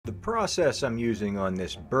The process I'm using on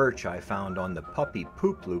this birch I found on the puppy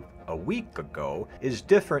poop loop a week ago is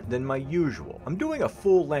different than my usual. I'm doing a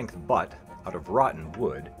full-length butt out of rotten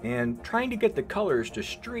wood and trying to get the colors to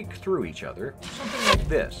streak through each other, something like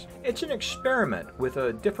this. It's an experiment with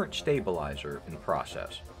a different stabilizer and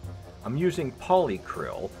process. I'm using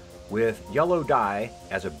polycryl with yellow dye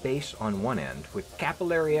as a base on one end, with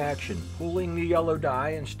capillary action pulling the yellow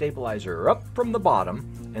dye and stabilizer up from the bottom,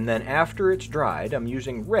 and then after it's dried I'm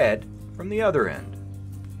using red from the other end,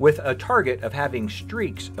 with a target of having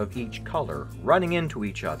streaks of each color running into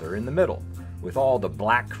each other in the middle, with all the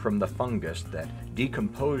black from the fungus that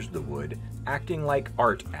decomposed the wood acting like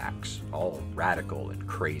art acts, all radical and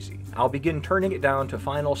crazy. I'll begin turning it down to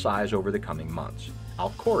final size over the coming months.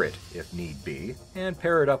 I'll core it if need be, and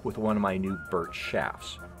pair it up with one of my new birch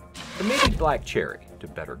shafts. Or maybe black cherry to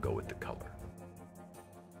better go with the color.